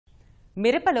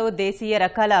మిరపలో దేశీయ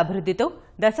రకాల అభివృద్ధితో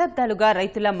దశాబ్దాలుగా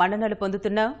రైతుల మన్ననలు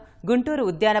పొందుతున్న గుంటూరు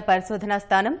ఉద్యాన పరిశోధనా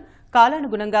స్థానం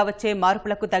కాలానుగుణంగా వచ్చే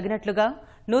మార్పులకు తగినట్లుగా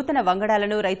నూతన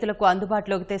వంగడాలను రైతులకు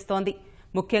అందుబాటులోకి తెస్తోంది.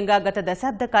 ముఖ్యంగా గత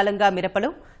దశాబ్ద కాలంగా మిరపలో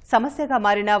సమస్యగా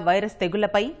మారిన వైరస్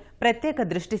తెగుళ్లపై ప్రత్యేక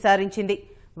దృష్టి సారించింది.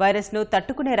 వైరస్ను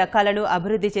తట్టుకునే రకాలను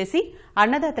అభివృద్ధి చేసి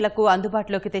అన్నదాతలకు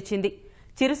అందుబాటులోకి తెచ్చింది.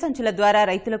 చిరుసంచుల ద్వారా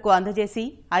రైతులకు అందజేసి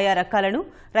ఆయా రకాలను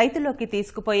రైతుల్లోకి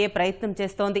తీసుకుపోయే ప్రయత్నం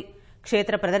చేస్తోంది.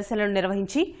 క్షేత్ర ప్రదర్శనలు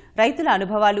నిర్వహించి రైతుల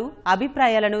అనుభవాలు,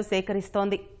 అభిప్రాయాలను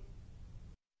సేకరిస్తోంది.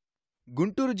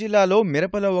 గుంటూరు జిల్లాలో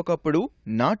మిరపలో ఒకప్పుడు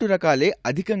నాటు రకాలే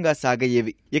అధికంగా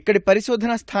సాగయ్యేవి. ఇక్కడి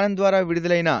పరిశోధనా స్థానం ద్వారా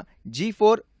విడుదలైన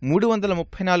G4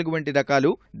 334 వంటి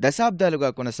రకాలు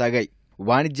దశాబ్దాలుగా కొనసాగాయి.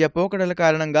 వాణిజ్య పోకడల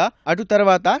కారణంగా అటు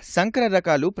తర్వాత సంకర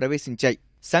రకాలు ప్రవేశించాయి.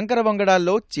 సంకర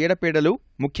వంగడాల్లో చీడపీడలు,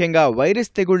 ముఖ్యంగా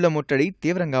వైరస్ తెగుళ్ల ముట్టడి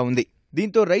తీవ్రంగా ఉంది.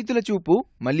 దీంతో రైతుల చూపు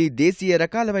మళ్లీ దేశీయ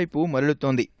రకాల వైపు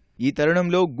మరలుతోంది. ఈ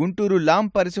తరుణంలో గుంటూరు లాం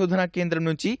పరిశోధనా కేంద్రం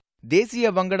నుంచి దేశీయ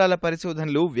వంగడాల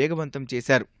పరిశోధనలు వేగవంతం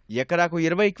చేశారు. ఎకరాకు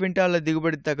 20 క్వింటాళ్ల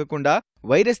దిగుబడి తగ్గకుండా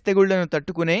వైరస్ తెగుళ్లను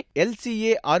తట్టుకునే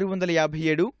LCA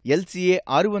 657, LCA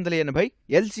 680,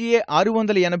 LCA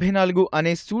 684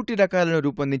 అనే సూటి రకాలను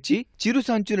రూపొందించి చిరు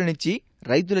సంచులనిచ్చి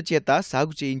రైతుల చేత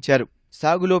సాగు చేయించారు.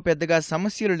 సాగులో పెద్దగా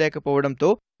సమస్యలు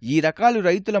లేకపోవడంతో ఈ రకాలు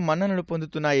రైతుల మన్ననలు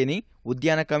పొందుతున్నాయని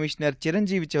ఉద్యాన కమిషనర్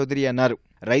చిరంజీవి చౌదరి అన్నారు.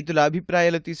 రైతుల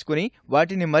అభిప్రాయాలు తీసుకుని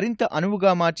వాటిని మరింత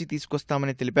అనువుగా మార్చి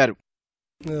తీసుకొస్తామని తెలిపారు.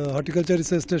 హార్టికల్చర్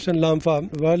రీసెర్చ్ స్టేషన్ లాం ఫార్మ్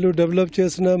వాళ్ళు డెవలప్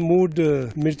చేసిన మూడ్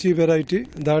మిర్చి వెరైటీ,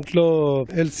 దాంట్లో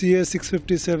LCA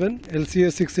 657, LCA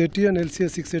 680 and LCA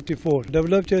 684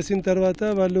 develop చేసిన తర్వాత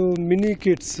వాళ్ళు మినీ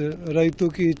కిట్స్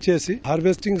రైతుకి ఇచ్చేసి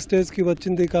హార్వెస్టింగ్ స్టేజ్ కి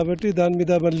వచ్చింది కాబట్టి దాని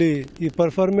మీద మళ్ళీ ఈ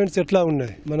పర్ఫార్మెన్స్ ఎట్లా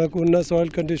ఉన్నాయి, మనకు ఉన్న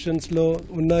సాయిల్ కండిషన్స్ లో,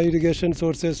 ఉన్న ఇరిగేషన్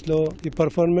సోర్సెస్ లో ఈ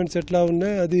పర్ఫార్మెన్స్ ఎట్లా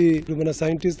ఉన్నాయి, అది మన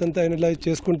సైంటిస్ట్ అంతా అనలైజ్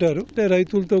చేసుకుంటారు. అంటే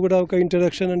రైతులతో కూడా ఒక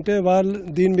ఇంటరాక్షన్, అంటే వాళ్ళు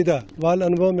దీని మీద వాళ్ళ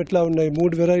అనుభవం ఎట్లా ఉన్నాయి,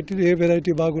 వెరైటీ ఏ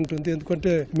వెరైటీ బాగుంటుంది.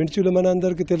 ఎందుకంటే మిర్చిలో మన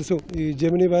అందరికి తెలుసు ఈ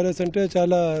జెమినీ వైరస్ అంటే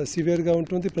చాలా సివియర్ గా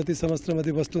ఉంటుంది, ప్రతి సంవత్సరం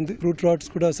అది వస్తుంది. ఫ్రూట్ రాట్స్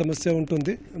కూడా సమస్య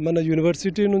ఉంటుంది. మన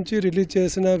యూనివర్సిటీ నుంచి రిలీజ్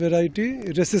చేసిన variety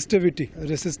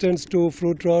resistance to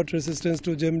fruit rot, resistance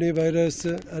to Gemini virus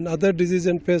and other disease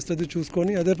and paste అది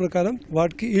చూసుకొని అదే ప్రకారం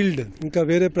వాటికి ఈల్డ్ ఇంకా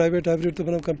వేరే ప్రైవేట్ హైబ్రిడ్ తో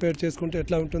మనం కంపేర్ చేసుకుంటే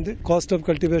ఎట్లా ఉంటుంది, కాస్ట్ ఆఫ్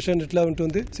కల్టివేషన్ ఎట్లా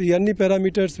ఉంటుంది, సో ఈ అన్ని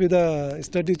పారామీటర్స్ మీద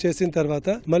స్టడీ చేసిన తర్వాత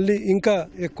మళ్ళీ ఇంకా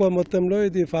ఎక్కువ మొత్తంలో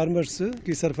ఇది ఫార్మర్స్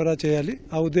కి సరఫరా చేయాలి.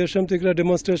 ఆ ఉద్దేశంతో ఇక్కడ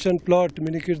డెమోన్స్ట్రేషన్ ప్లాట్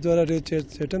మినికిట్ ద్వారా రేట్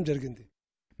చేయడం జరిగింది.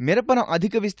 మిరపను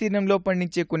అధిక విస్తీర్ణంలో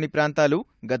పండించే కొన్ని ప్రాంతాలు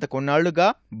గత కొన్నాళ్లుగా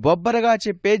బొబ్బరగా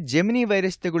చెప్పే జెమినీ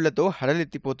వైరస్ తెగుళ్లతో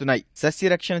హడలెత్తిపోతున్నాయి.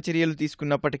 సస్యరక్షణ చర్యలు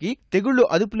తీసుకున్నప్పటికీ తెగుళ్లు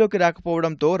అదుపులోకి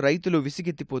రాకపోవడంతో రైతులు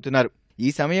విసిగెత్తిపోతున్నారు. ఈ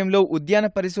సమయంలో ఉద్యాన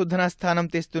పరిశోధనా స్థానం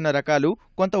తెస్తున్న రకాలు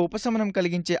కొంత ఉపశమనం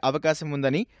కలిగించే అవకాశం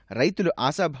ఉందని రైతులు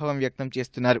ఆశాభావం వ్యక్తం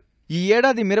చేస్తున్నారు. ఈ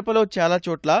ఏడాది మిరపలో చాలా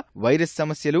చోట్ల వైరస్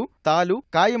సమస్యలు, తాలు,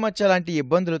 కాయమచ్చ లాంటి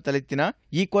ఇబ్బందులు తలెత్తినా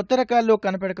ఈ కొత్త రకాల్లో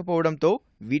కనపడకపోవడంతో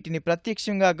వీటిని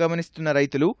ప్రత్యక్షంగా గమనిస్తున్న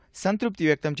రైతులు సంతృప్తి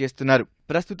వ్యక్తం చేస్తున్నారు.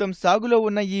 ప్రస్తుతం సాగులో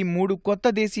ఉన్న ఈ 3 కొత్త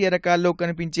దేశీయ రకాల్లో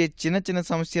కనిపించే చిన్న చిన్న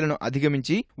సమస్యలను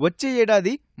అధిగమించి వచ్చే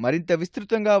ఏడాది మరింత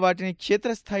విస్తృతంగా వాటిని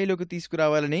క్షేత్రస్థాయిలోకి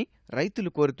తీసుకురావాలని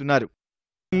రైతులు కోరుతున్నారు.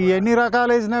 ఎన్ని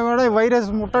రకాలు వేసినా కూడా వైరస్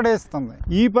ముట్టడేస్తుంది.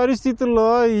 ఈ పరిస్థితుల్లో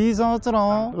ఈ సంవత్సరం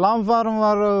లాం ఫార్మ్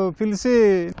వారు పిలిచి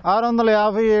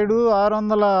 657,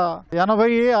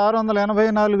 680,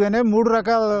 684 అనే 3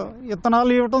 రకాల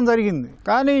విత్తనాలు ఇవ్వటం జరిగింది.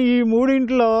 కానీ ఈ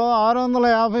మూడింట్లో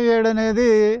 657 అనేది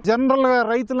జనరల్ గా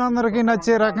రైతులందరికీ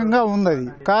నచ్చే రకంగా ఉంది. అది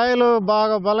కాయలు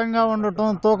బాగా బలంగా ఉండటం,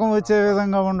 తూకం వచ్చే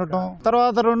విధంగా ఉండటం.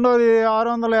 తర్వాత రెండోది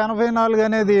 684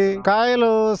 అనేది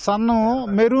కాయలు సన్నం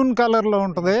మెరూన్ కలర్ లో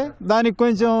ఉంటది, దానికి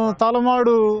కొంచెం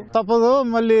తలమాడు తప్పదు,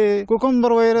 మళ్ళీ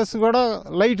కుకుంబర్ వైరస్ కూడా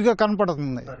లైట్ గా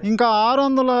కనపడుతుంది. ఇంకా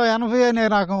 680 అనే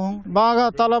రకం బాగా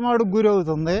తలమాడు గురి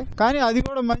అవుతుంది, కానీ అది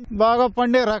కూడా బాగా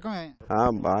పండే రకమే.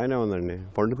 బాగానే ఉందండి.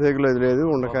 పండు తెగులు అది లేదు,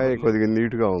 ఉండకాయ కొద్దిగా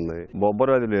నీట్ గా ఉంది,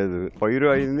 బొబ్బరు అది లేదు, పైరు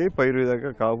అయింది, పైరు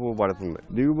దగ్గర కాపు పడుతుంది.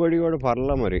 దిగుబడి కూడా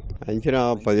పర్లా, మరి అంచనా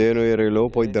 15-20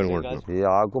 లోపు పోయిద్ది అనుకుంటున్నాం. ఈ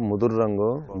ఆకు ముదురు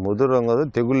రంగు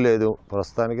తెగులు లేదు,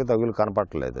 ప్రస్తుతానికి తెగులు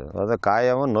కనపట్టలేదు. అదే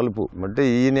కాయేమో నలుపు. అంటే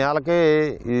ఈ నేలకి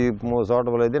ఈ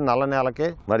చోటలేదు, నల్ల నేలకి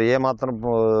మరి ఏ మాత్రం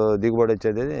దిగుబడి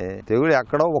వచ్చేది. తెగులు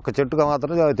ఎక్కడో ఒక చెట్టుగా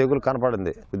మాత్రం తెగులు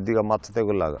కనపడింది, కొద్దిగా మచ్చ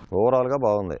తెగులు లాగా. ఓవరాల్ గా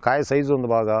బాగుంది. కాయ సైజు ఉంది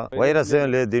బాగా, వైరస్ ఏం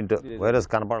లేదు దీంట్లో. వైరస్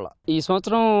కనపడలా. ఈ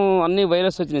సంవత్సరం అన్ని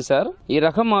వైరస్ వచ్చినాయి సార్. ఈ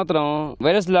రకం మాత్రం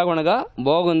వైరస్ లేకుండా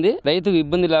బాగుంది, రైతుకు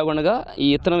ఇబ్బంది లేకుండా ఈ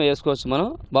విత్తనం వేసుకోవచ్చు మనం.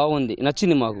 బాగుంది,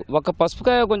 నచ్చింది మాకు. ఒక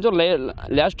పసుపుకాయ కొంచెం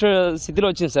లాస్ట్ స్థితిలో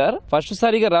వచ్చింది సార్. ఫస్ట్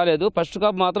సారిగా రాలేదు. ఫస్ట్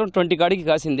కాపు మాత్రం 20 కాడికి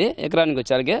కాసింది ఎకరానికి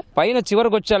వచ్చాలకే. పైన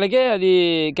చివరికి వచ్చాలకే అది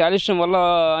కాల్షియం వల్ల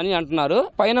అని అంటున్నారు.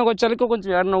 పైన వచ్చాలకి కొంచెం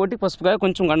ఏడన ఒకటి పసుపుకాయ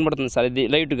కొంచెం కనబడుతుంది సార్. ఇది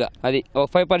లైట్ గా అది ఒక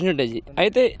 5%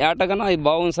 అయితే ఏటకన్నా అది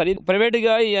బాగుంది సార్. ప్రైవేట్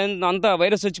గా అంతా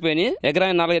వైరస్ వచ్చిపోయి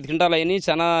ఎకరానికి 4-5 క్వింటాలు అయినాయి.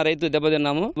 చాలా రైతు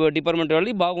దెబ్బతిన్నాము. డిపార్ట్మెంట్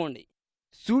వాళ్ళు బాగుంది.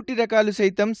 సూటి రకాలు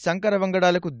సైతం సంకర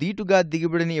వంగడాలకు దీటుగా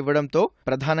దిగుబడిని ఇవ్వడంతో,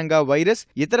 ప్రధానంగా వైరస్,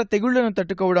 ఇతర తెగుళ్లను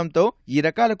తట్టుకోవడంతో ఈ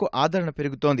రకాలకు ఆదరణ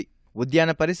పెరుగుతోంది.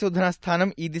 ఉద్యాన పరిశోధనా స్థానం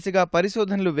ఈ దిశగా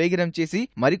పరిశోధనలు వేగిరం చేసి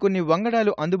మరికొన్ని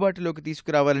వంగడాలు అందుబాటులోకి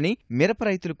తీసుకురావాలని మిరప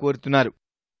రైతులు కోరుతున్నారు.